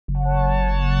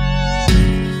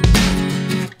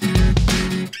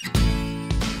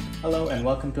and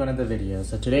welcome to another video.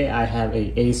 So today I have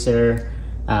a Acer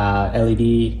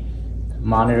LED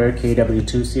monitor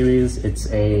KW2 series. It's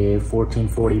a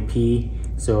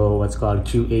 1440p, so what's called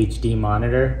QHD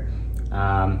monitor.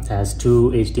 It has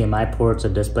two HDMI ports, a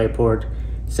display port,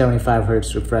 75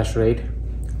 Hz refresh rate,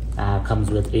 comes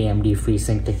with AMD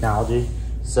FreeSync technology.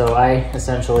 So I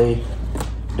essentially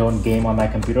don't game on my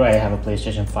computer. I have a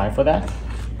PlayStation 5 for that.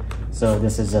 So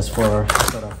this is just for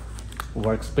sort of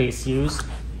workspace use.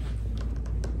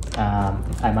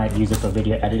 I might use it for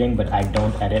video editing, but I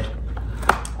don't edit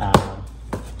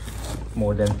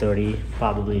more than 30,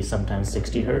 probably sometimes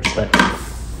 60 Hz,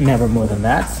 but never more than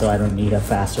that. So I don't need a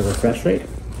faster refresh rate.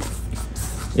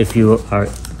 If you are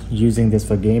using this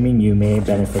for gaming, you may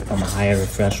benefit from a higher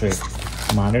refresh rate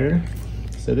monitor.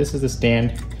 So this is the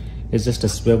stand. It's just a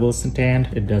swivel stand.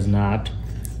 It does not,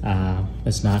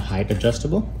 it's not height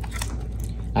adjustable.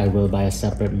 I will buy a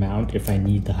separate mount if I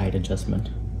need the height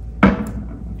adjustment.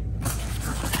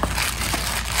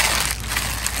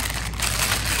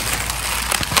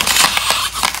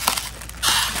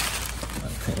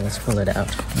 Okay, let's pull it out.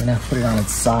 I'm gonna put it on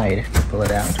its side to pull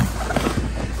it out.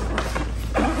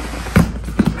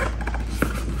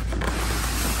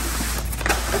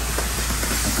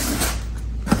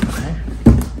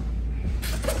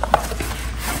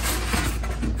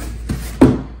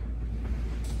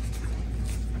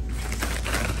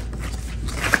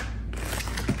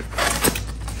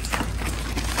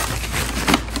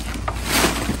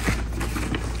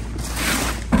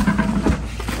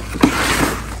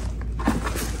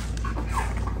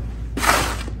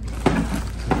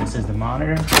 This is the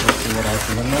monitor. Let's see what else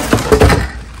is in there.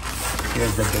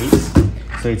 Here's the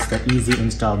base. So it's the easy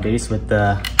install base with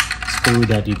the screw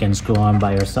that you can screw on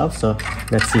by yourself. So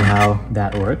let's see how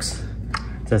that works.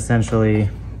 So essentially,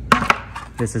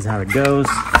 this is how it goes.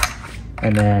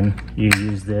 And then you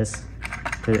use this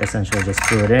to essentially just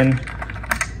screw it in.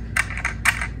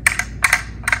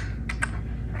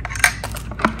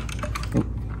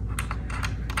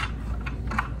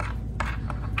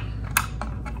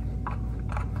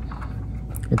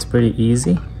 It's pretty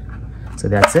easy. So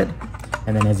that's it.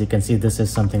 And then as you can see, this is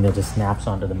something that just snaps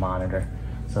onto the monitor.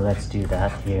 So let's do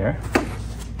that here.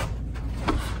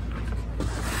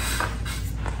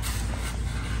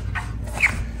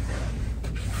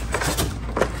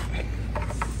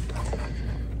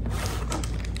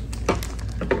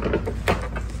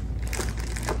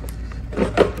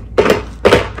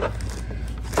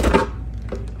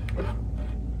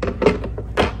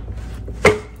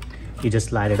 You just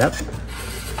slide it up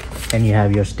and you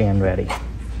have your stand ready.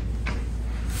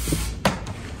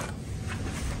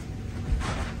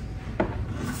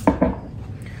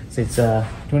 So it's a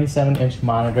 27-inch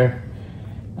monitor.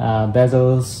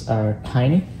 Bezels are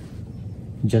tiny,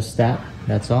 just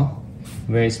that's all.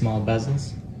 Very small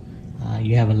bezels.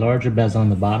 You have a larger bezel on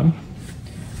the bottom.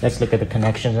 Let's look at the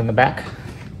connections in the back.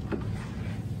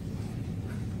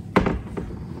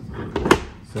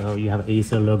 So you have an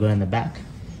Acer logo in the back.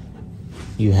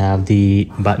 You have the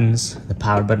buttons, the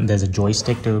power button. There's a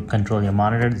joystick to control your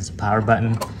monitor. There's a power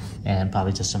button and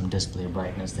probably just some display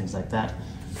brightness, things like that.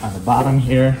 On the bottom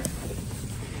here,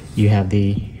 you have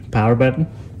the power button,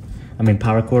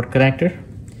 power cord connector.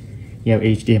 You have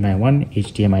HDMI 1,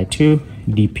 HDMI 2,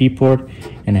 DP port,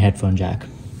 and a headphone jack.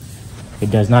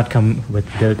 It does not come with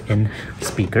built-in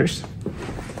speakers.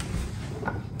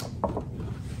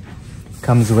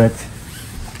 Comes with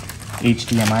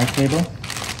HDMI cable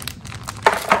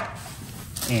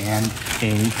and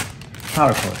a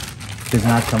power cord. Does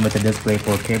not come with a display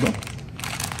port cable.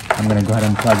 I'm gonna go ahead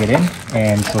and plug it in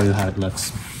and show you how it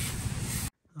looks.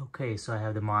 Okay, so I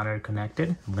have the monitor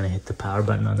connected. I'm gonna hit the power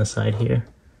button on the side here.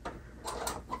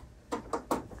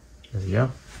 There we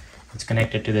go. It's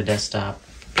connected to the desktop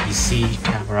PC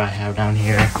camera I have down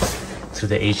here through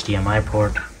the HDMI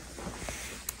port.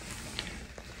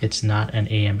 It's not an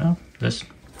AML. This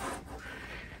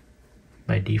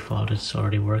by default it's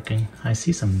already working. I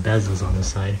see some bezels on the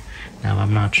side. Now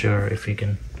I'm not sure if you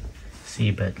can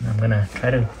see, but I'm gonna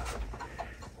try to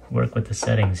work with the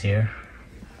settings here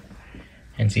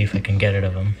and see if I can get rid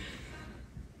of them.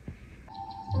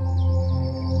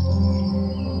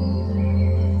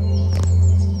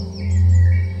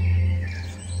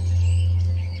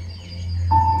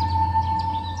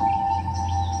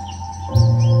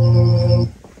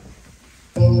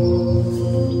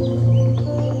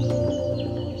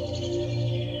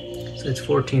 So it's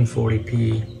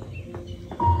 1440p.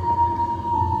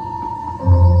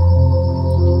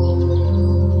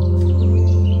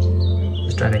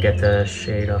 Trying to get the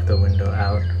shade of the window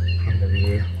out from the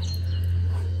view.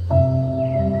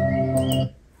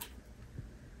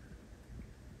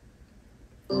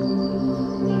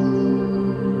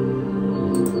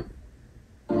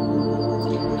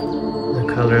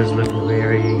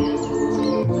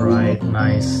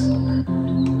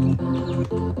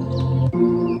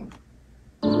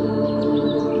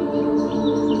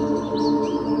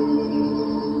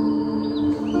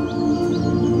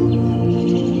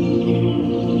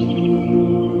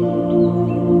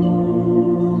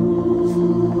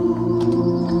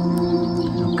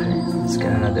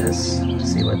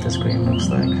 See what the screen looks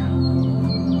like.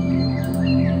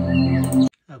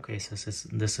 Okay, so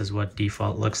this is what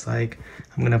default looks like.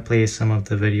 I'm gonna play some of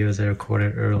the videos I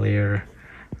recorded earlier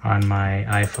on my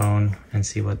iPhone and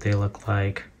see what they look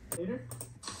like.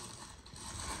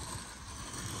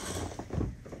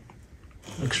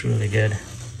 Looks really good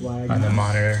on the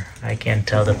monitor. I can't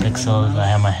tell the pixels. I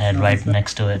have my head right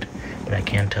next to it, but I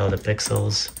can't tell the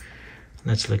pixels.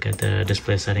 Let's look at the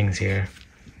display settings here.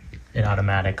 It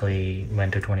automatically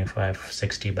went to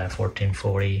 2560 by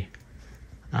 1440.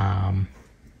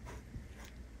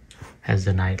 Has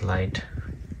the night light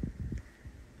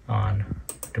on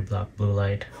to block blue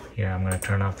light. Here I'm going to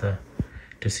turn off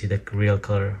to see the real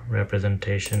color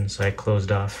representation. So I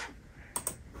closed off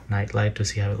night light to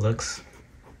see how it looks.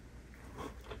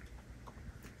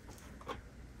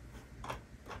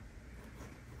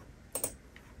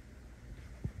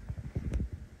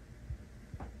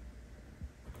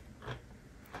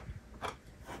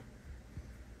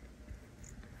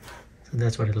 So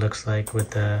that's what it looks like with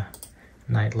the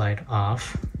night light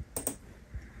off.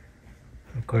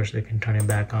 Of course, we can turn it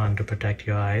back on to protect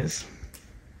your eyes.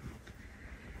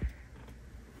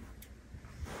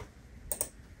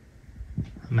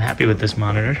 I'm happy with this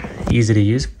monitor. Easy to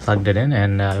use, plugged it in,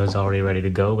 and it was already ready to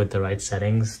go with the right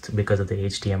settings because of the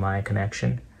HDMI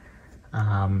connection.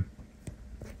 I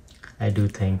do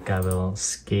think I will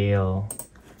scale.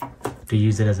 To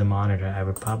use it as a monitor, I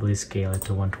would probably scale it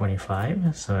to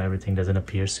 125 so everything doesn't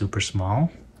appear super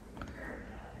small.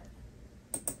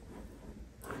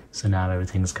 So now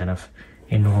everything's kind of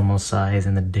a normal size,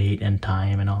 and the date and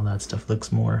time and all that stuff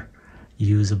looks more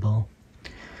usable.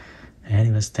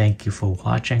 Anyways, thank you for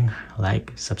watching.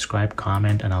 Like, subscribe,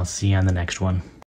 comment, and I'll see you on the next one.